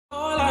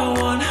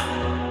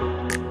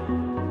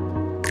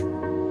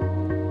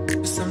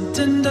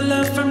tender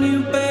love from you,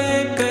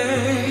 baby.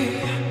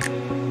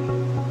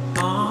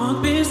 Oh,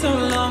 it's been so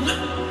long.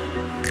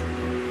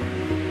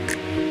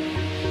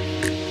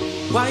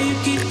 Why you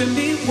keeping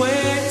me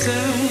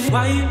waiting?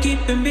 Why you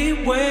keeping me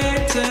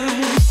waiting?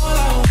 All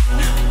I want,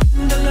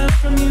 tender love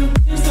from you,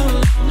 been so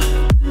long.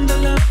 Tender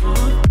love,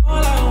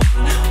 all I want,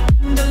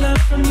 tender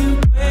love from you,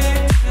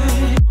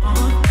 waiting.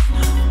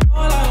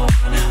 All I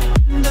want,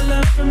 tender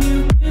love from you,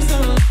 been so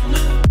long.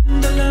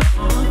 Tender love,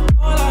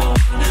 all I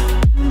want,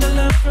 tender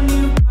love from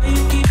you.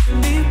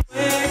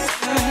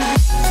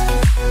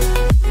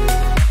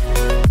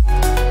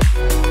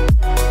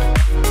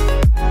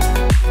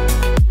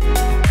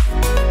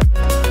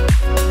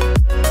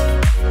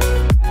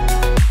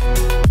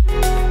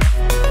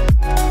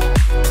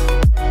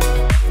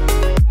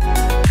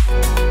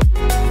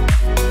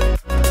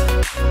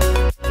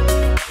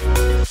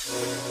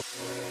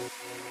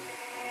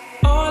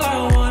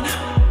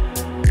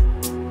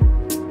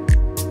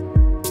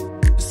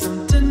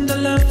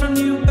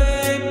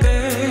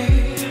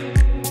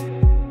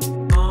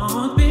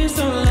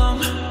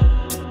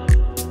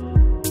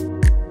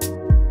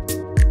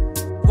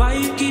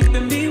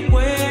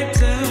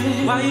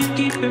 Why you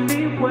keeping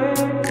me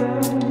waiting?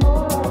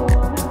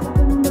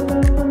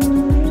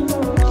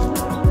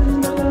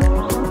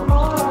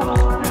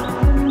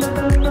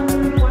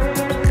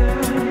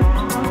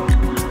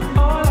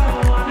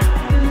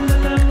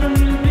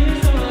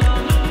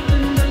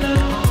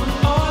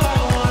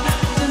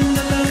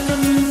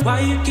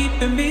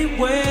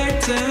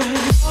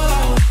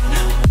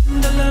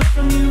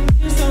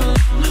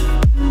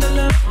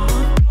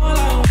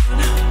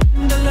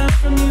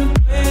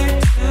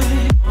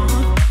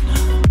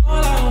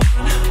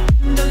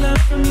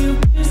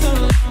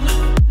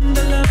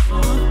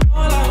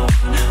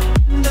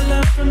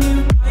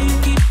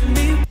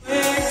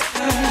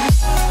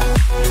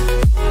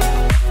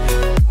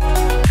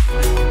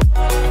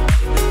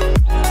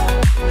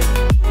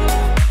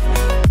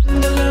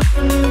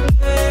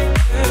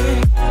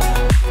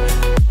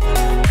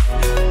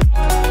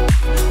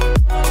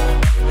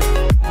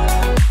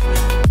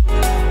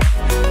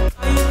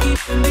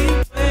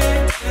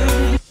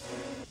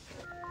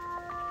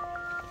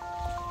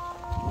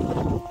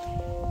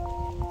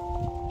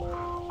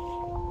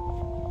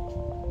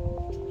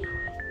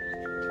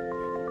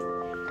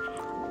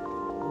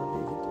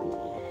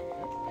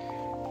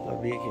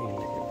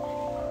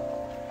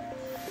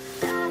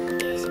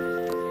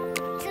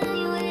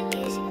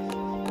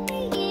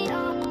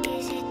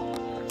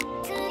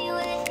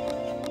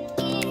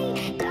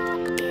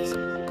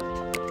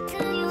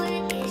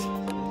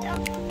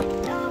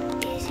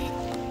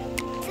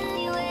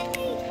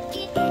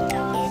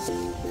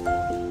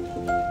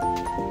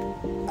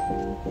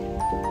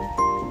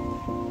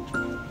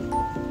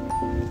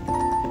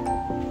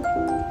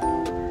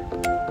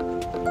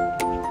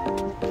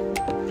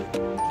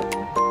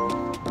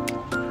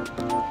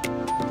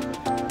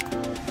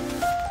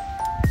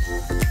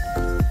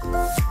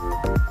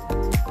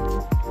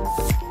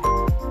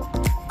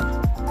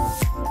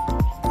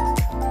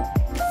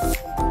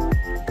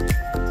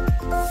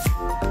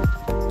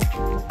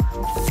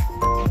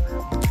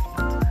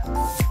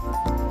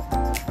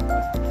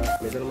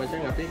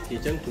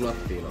 kitchen තුනක්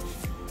තියෙනවා.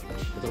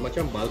 ඒතර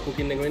මචං bulk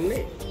cooking එක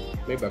වෙන්නේ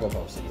මේ back of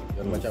house එකේ.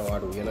 ඒතර මචං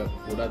ඔයාට උයන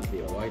ගොඩක්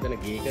තියෙනවා. ඔයා හිතන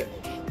ගේක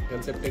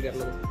concept එක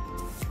ගන්නකො.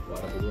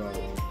 ඔයාලා පුළුවන්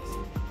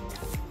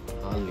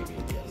හාල් ලිපි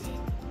කියන්නේ.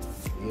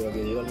 මේ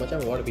වගේ දේවල්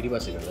මචං ඔයාට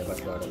පිටිපස්සේ කරලා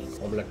බත් ඔයාට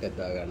ඔම්ලට් එකක්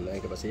දාගන්න.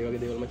 ඊට පස්සේ මේ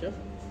වගේ දේවල් මචං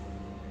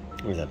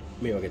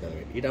මේ වගේ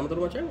තමයි. ඊට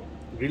අමතරව මචං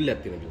ග්‍රිල්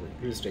එකක් තියෙනවා.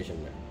 ග්‍රිල්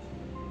ස්ටේෂන් එක.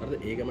 හරිද?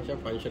 ඒක මචං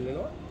ෆන්ක්ෂන්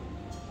වෙනවා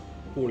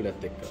pool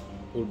එකත් එක්ක.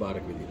 pool bar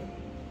එක විදිහට.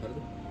 හරිද?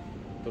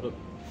 ඒතර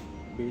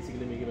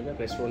basically මේක මචං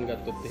restaurant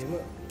ගත්තොත් එහෙම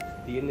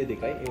තියෙන්නේ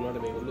දෙකයි. ඒ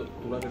වුණාට මේගොල්ලෝ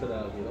තුනකට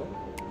දාලා තියෙනවා.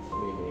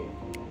 මේ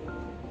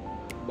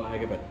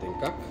බාහිර පැත්තෙන්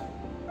එකක්.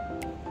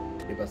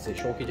 ඊට පස්සේ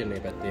ෂෝ කිචන්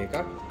එකේ පැත්තේ එකක්.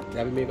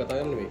 දැන් අපි මේ කතා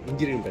කරන්නේ මේ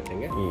ඉන්ජිනියරින් පැත්තෙන්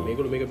ඈ.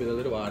 මේගොල්ලෝ මේක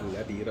බෙදලා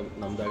වාඩිලා තීර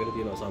නම් දාගෙන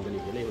තියෙනවා සම්දලි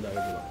කියලා. ඒව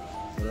දාගෙන තියෙනවා.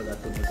 මොනවද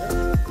ගත්තොත් මචං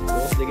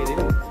රෝස් දෙකේ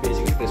තියෙන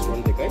basically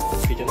restaurant දෙකයි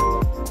kitchen එකක්.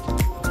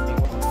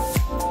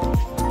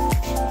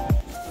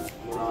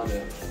 මොනවාද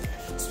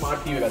smart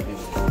TV එකක්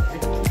තියෙනවා.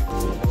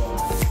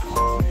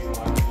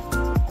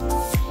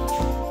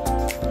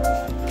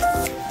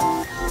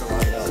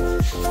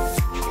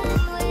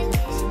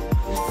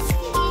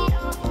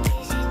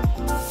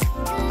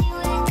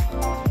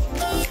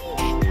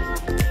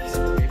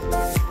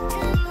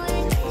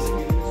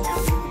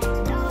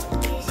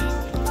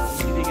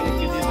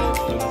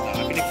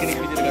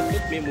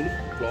 මේ මුළු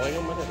ෆ්ලෝරින්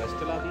එකම මත රෙස්ට්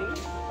වෙලා තියෙන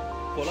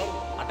කොලම්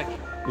 8කින්.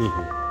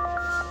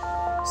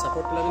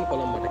 සපෝට් වෙලා තියෙන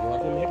කොලම් 8කින්.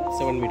 වර්ණ මේක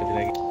 7 මීටර්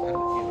දිගයි.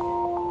 හරිද කියලා.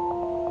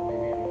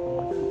 මේ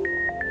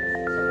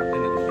සපෝට්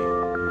වෙන දෙන්නේ.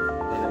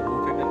 දැන්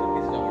රූෆ් එක ගන්න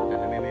පිස් සපෝට්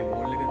කරන මේ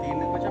වෝල් එක තියෙන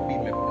මචං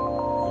බීම් එක.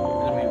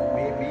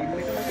 මේ බීම්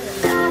එක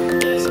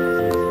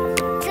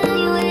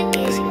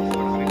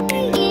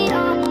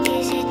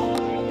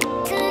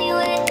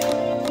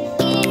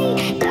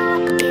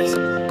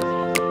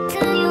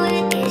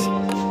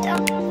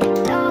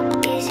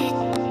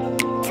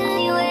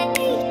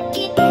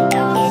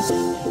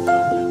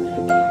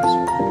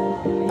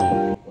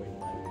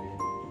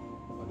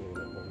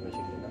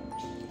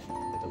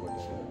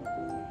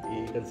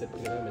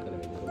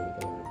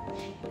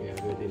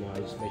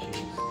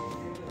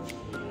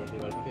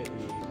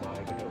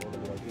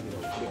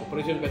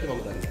ඔපරේෂන් පැත්තේ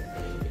මම දන්නේ.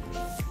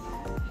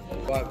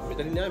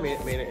 මෙතන නෑ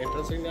මේ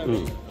එන්ට්‍රන්ස් එකේ නෑ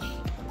මේ.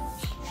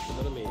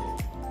 මෙතන මේ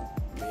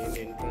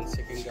එන්ට්‍රන්ස්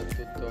එකෙන්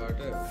ගත්තොත්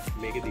ඔයාලට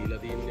මේකේ දීලා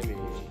තියෙන්නේ මේ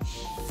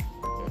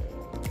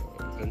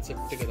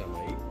concept එක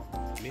තමයි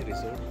මේ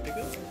resort එක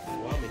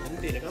ඔයා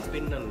මෙතනට එනකම්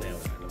පෙන්වන්නේ නෑ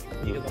ඔයාලට.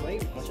 ඒක තමයි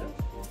මචං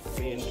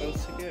මේ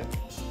එන්ට්‍රන්ස් එක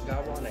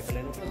ගාවා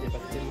නැකලනකොට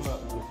දෙපැත්තෙන්ම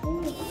ලොකු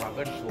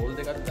රගඩ් වෝල්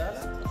දෙකක්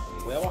දාලා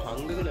ඔයාව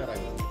හංගගෙන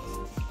අරන් යනවා.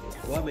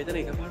 ඔයා මෙතන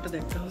එකපාරට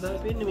දැක්කම තමයි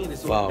පේන්නේ මේ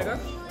resort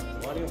එකක්.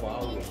 ඔයාලගේ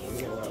වාව්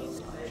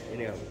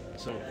එනේ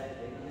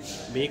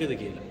මේකද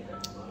කියලා.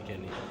 ඒ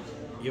කියන්නේ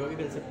ඒ වගේ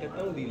concept එකක්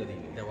තමයි දීලා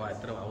තියෙන්නේ. දැන් ඔයා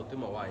ඇත්තටම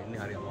આવුත්ම ඔයා එන්නේ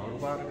හරිය අමාරු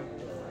පාරක.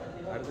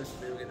 හරිද?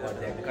 ඔයා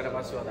දැක්කට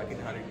පස්සේ ඔයා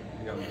දකින්න හරිය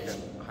නිකන්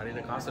හරියන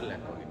කාසල්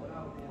එකක් වගේ.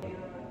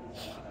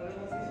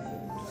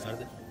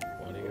 හරිද?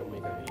 ඔයාලගේ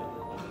මේක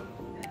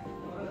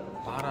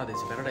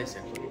පාරාදීස් පැරඩයිස්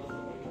එකක් වගේ.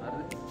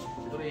 හරිද?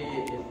 ඒතර මේ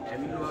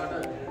ඇමිලුවාට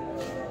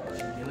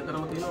එන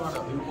තරම තියෙනවා අර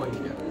view point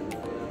එක.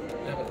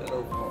 ඒකම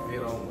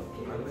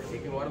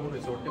ඒකේ වර මොන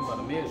resort එකක්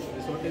බලන්න මේ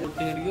resort එකට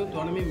ගියොත්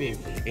ඔයාලා මේ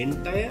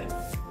entire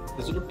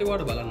resort එක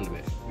වල බලන්න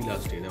බෑ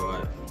විලාසිතේ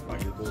දැන්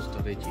පයිල්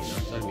කෝස්ටර් ඒ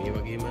චීනාසර් මේ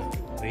වගේම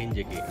රේන්ජ්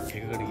එකකට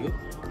ගියොත්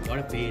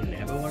ඔයාලා පේන්නේ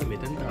හැබැයි ඔයාලා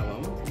මෙතනට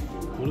ආවම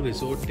මුළු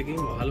resort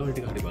එකේම වහල වල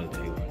ටික හරි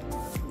බලතේ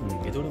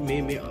ඒකට එතකොට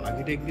මේ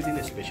ආකිටෙක්ට් එකේ තියෙන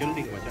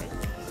ස්පෙෂලිටි එක මචං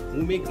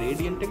මූ මේ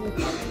ග්‍රේඩියන්ට් එක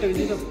කට්ට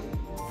විදිහට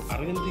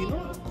අරගෙන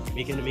තිනවා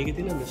මේ කියන්නේ මේකේ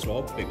තියෙන මේ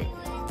ස්ලෝප් එක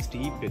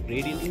ස්ටීප් එක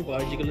ග්‍රේඩියන්ට් එක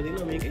පාවිච්චි කරලා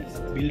දෙනවා මේකේ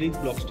බිල්ඩින්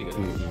බ්ලොක්ස් ටික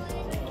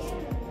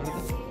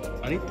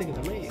අනිත් එක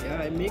තමයි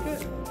එයා මේක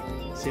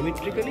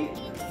සිමෙට්‍රිකලි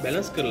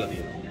බැලන්ස් කරලා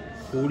තියෙනවා.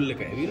 පූල්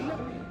එක ඇවිල්ලා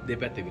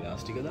දෙපැත්තේ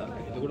විලාස් ටික දාලා.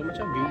 එතකොට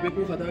මචං view එකක්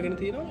හදාගෙන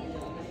තියෙනවා.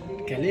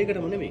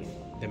 කැලේකටම නෙමෙයි.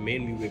 දැන්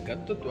මේන් view එක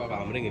ගත්තොත් ඔයා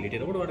කාමරෙන් එළියට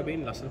එනකොට ඔයාලට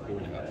පේන ලස්සන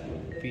පූල් එකක්.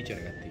 ෆීචර්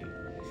එකක් තියෙනවා.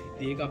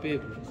 ඉතින් ඒක අපේ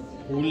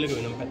පූල් එක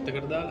වෙනම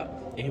පැත්තකට දාලා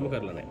එහෙම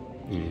කරලා නැහැ.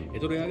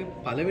 එතකොට එයාගේ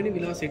පළවෙනි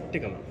විලා සෙට්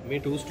එකම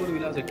මේ 2 ස්ටෝරි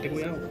විලා සෙට් එකම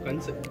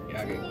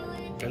එයාගේ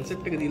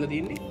කන්සෙප්ට් එක දීලා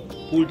තියෙන්නේ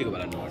පූල් ටික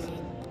බලන්න ඕන.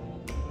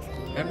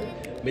 හරිද?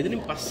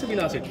 මෙතනින් පස්සේ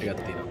විලා සෙට්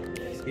එකක් තියෙනවා.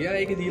 එයා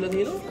ඒක දීලා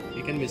තියෙනවා.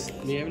 ඒ කියන්නේ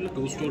මේ ඇවිල්ලා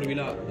 2 ස්ටෝරි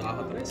විලා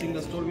 14යි සිංගල්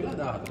ස්ටෝරි විලා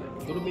 14යි.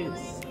 ඒතකොට මේ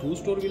 2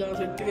 ස්ටෝරි විලා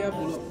සෙට් එක එයා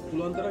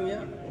පුළුවන් තරම්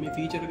එයා මේ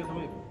ෆීචර් එක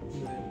තමයි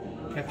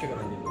කැප්චර්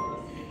කරන්නේ.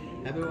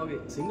 හැබැයි වගේ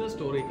සිංගල්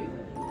ස්ටෝරි එකේ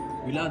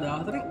විලා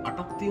 14න්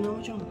 8ක් තියෙනවා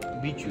මචං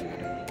බීච් වීව්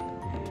එකට.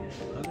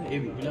 හරිද? ඒ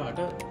විලා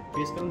 8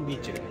 ෆේස් කරන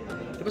බීච් එක.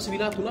 ඊට පස්සේ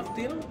විලා 3ක්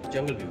තියෙනවා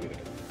ජංගල් වීව්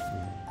එකට.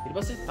 ඊට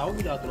පස්සේ තව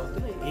විලා 3ක්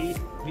තියෙනවා. ඒ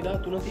විලා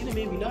 3 තියෙන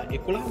මේ විලා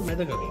 11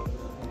 මැද කරලා.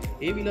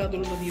 ඒ විලා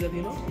 3 දීලා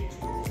තියෙනවා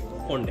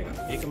පොන්ඩ් එක.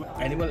 ඒකම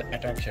ඇනිමල්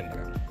ඇට්‍රැක්ෂන් එක.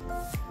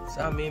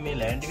 සා මේ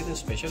ලෑන්ඩ් එකේ තියෙන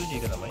ස්පෙෂලිටි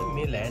එක තමයි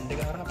මේ ලෑන්ඩ්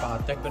එක හරහා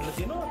පාත් එකක් කරලා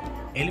තියෙනවා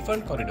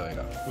එලිෆන්ට් කොරිඩෝ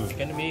එකක්. ඒ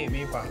කියන්නේ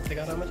මේ පාත්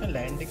එක හරහා මචං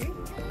ලෑන්ඩ් එකේ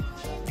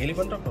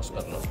එලිෆන්ට් ක්‍රොස්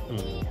කරනවා.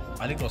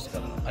 අලි ක්‍රොස්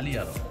කරනවා. අලි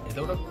යනවා.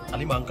 එතකොට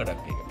අලි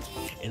මංකඩක් එක.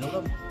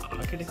 එතකොට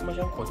ආකිටෙක්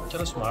මචං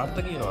කොච්චර ස්මාර්ට්ද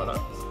කියනවනම්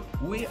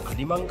ඌ ඒ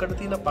අලි මංකඩ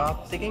තියෙන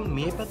පාත් එකෙන්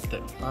මේ පැත්ත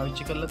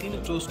පාවිච්චි කරලා තියෙන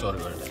ට්‍රූ ස්ටෝරි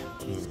වලට.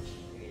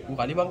 ඌ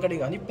අලි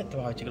මංකඩෙන් අනිත් පැත්ත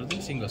පාවිච්චි කරලා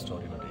තියෙන සිංගල්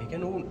ස්ටෝරි වලට. ඒ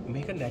කියන්නේ ඌ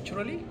මේක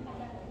නැචරලි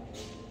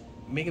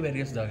මේක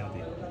බැරියර්ස් දාගෙන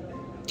තියෙනවා.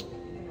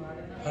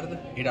 හරිද?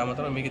 ඊට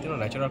අමතරව මේකේ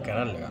තියෙන නැචරල්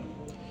කැනල් එකක්.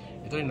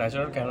 ඒතකොට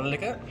නැචරල් කැනල්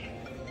එක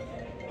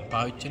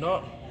පාවිච්චි කරනවා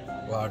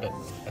ඔයාට.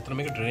 අතන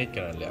මේක ඩ්‍රේනේජ්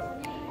කැනල් එකක්.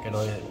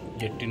 කියන්නේ ඔය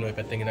ජෙට්ටින් ඔය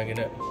පැත්තෙන්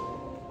ගෙනගෙන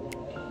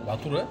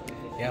වතුර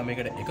එයා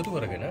මේකට එකතු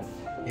කරගෙන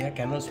එයා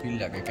කැනල් ස්පිල්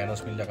එක. කැනල්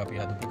ස්පිල් එක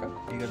අපි හදපු එක.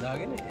 ඒක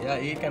දාගෙන එයා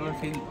ඒ කැනල්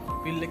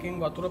ෆිල් එකෙන්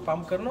වතුර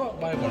පම්ප් කරනවා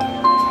බයෝකොන්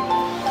එකට.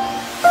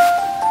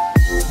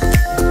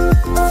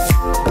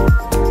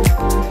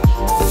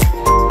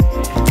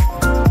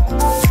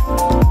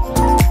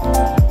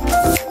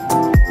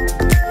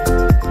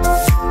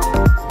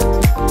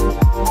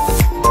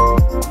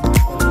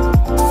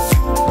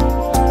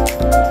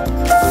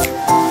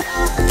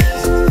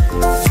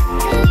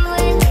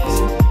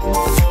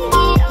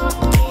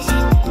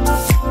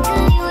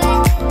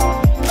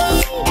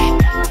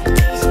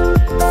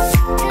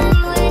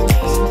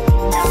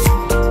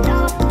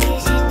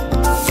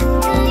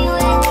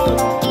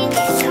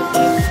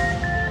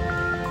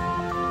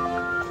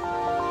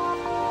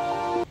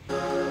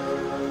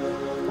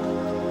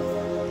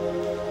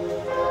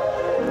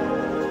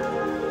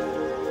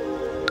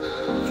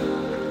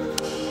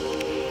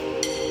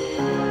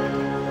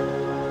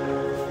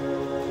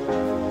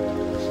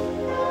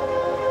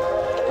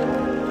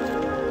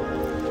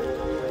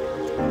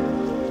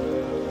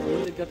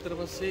 ගත්තට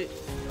පස්සේ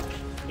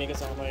මේක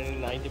සාමාන්‍යයෙන්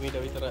 90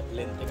 මීටර් විතර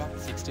ලෙන්ත් එකක්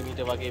 60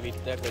 මීටර් වගේ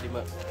විඩ්ත් එකක් වැඩිම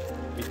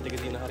විඩ්ත් එක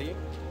තියෙන හරිය.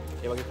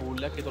 ඒ වගේ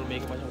පූල් එකක්. ඒතකොට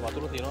මේකේ මචං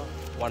වතුර තියෙනවා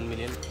 1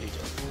 මිලියන්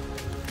ලීටර්.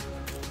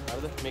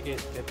 හරිද? මේකේ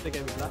ඩෙප්ත් එක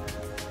ඇවිල්ලා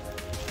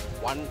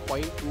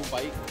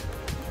 1.25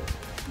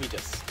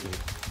 මීටර්ස්.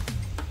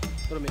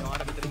 ඒතකොට මේ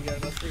වාර විතර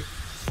ගියාට පස්සේ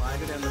ස්පා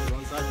එකට යන්න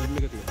පුළුවන් සහ ජිම්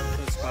එක තියෙනවා.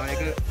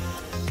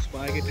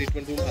 ස්පා එකේ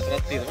ට්‍රීට්මන්ට් රූම්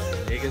 4ක් තියෙනවා.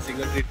 ඒකේ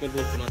සිංගල් ට්‍රීට්මන්ට්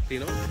රූම් 3ක්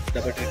තියෙනවා.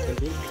 ඩබල් ට්‍රීට්මන්ට්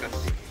රූම් එකක්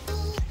තියෙනවා.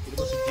 ඊට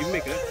පස්සේ ජිම්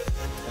එක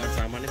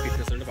सामान्य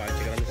फिटनेस වලට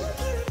පාවිච්චි කරන්න පුළුවන්.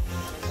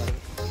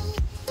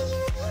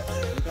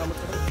 ඒක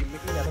අමතරව ජිම්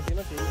එකේ යට තියෙන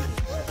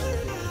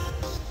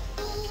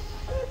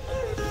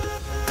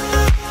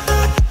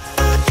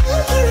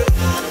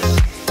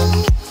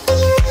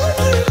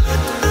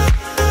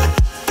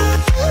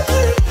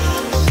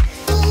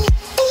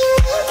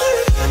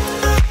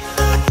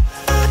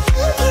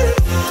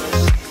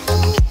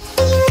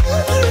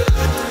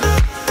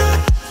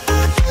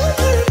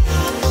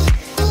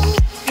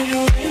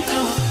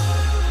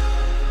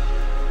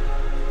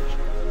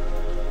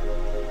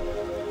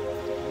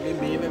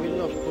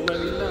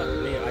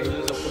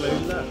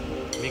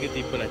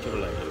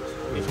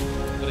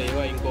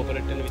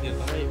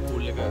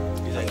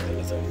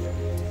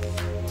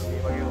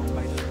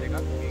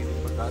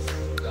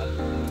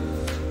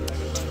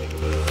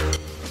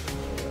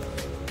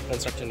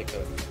කන්ස්ට්‍රක්ෂන් එක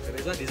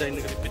කරලා ඩිසයින්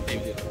එක රිපීට්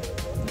වෙනවා.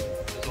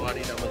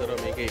 සෝවාරි නමතර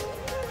මේකේ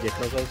ජෙට්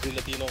නොසල්ස්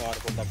දීලා තියෙනවා වාර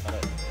පොඩ්ඩක් අර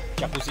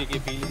ජකුසි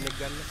එකේ ෆීලිං එක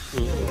ගන්න.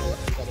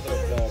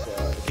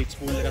 කිඩ්ස්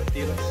පූල් එකක්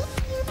තියෙනවා.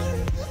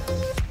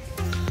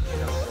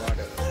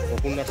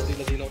 ඔකුන් නට්ස්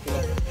දීලා තියෙනවා තුන.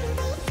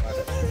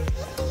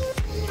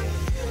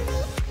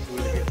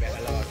 පූල් එකේ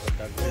බැලලා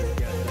පොඩ්ඩක්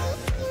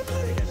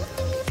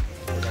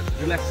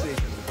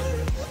රිලැක්සේෂන්.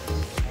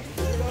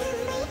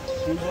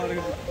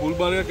 පූල්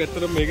බාර් එකක්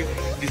ඇත්තටම මේක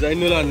ඩිසයින්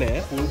වෙලා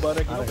නැහැ. පූල් බාර්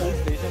එකක පූල්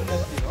ස්ටේෂන්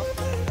එකක් තියෙනවා.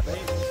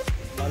 හැබැයි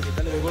මම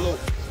හිතන්නේ මේගොල්ලෝ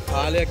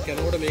කාලයක්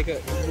යනකොට මේක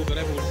ඉම්ප්‍රූව්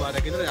කරලා පූල් බාර්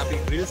එකේ ඉඳලා අපි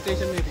ග්‍රිල්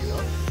ස්ටේෂන් එකේ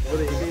තියෙනවා.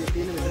 මොකද ඒකේ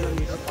තියෙන මෙතන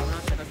මීටර්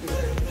 50ක්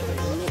විතර.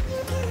 ඒගොල්ලෝ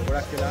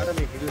ගොඩක් වෙලාවට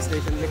මේ ග්‍රිල්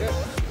ස්ටේෂන් එක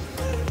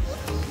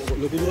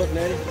ලොකු දුරක්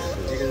නැහැ නේ.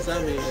 ඒක නිසා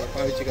මේ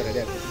පාවිච්චි කරලා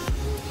යනවා.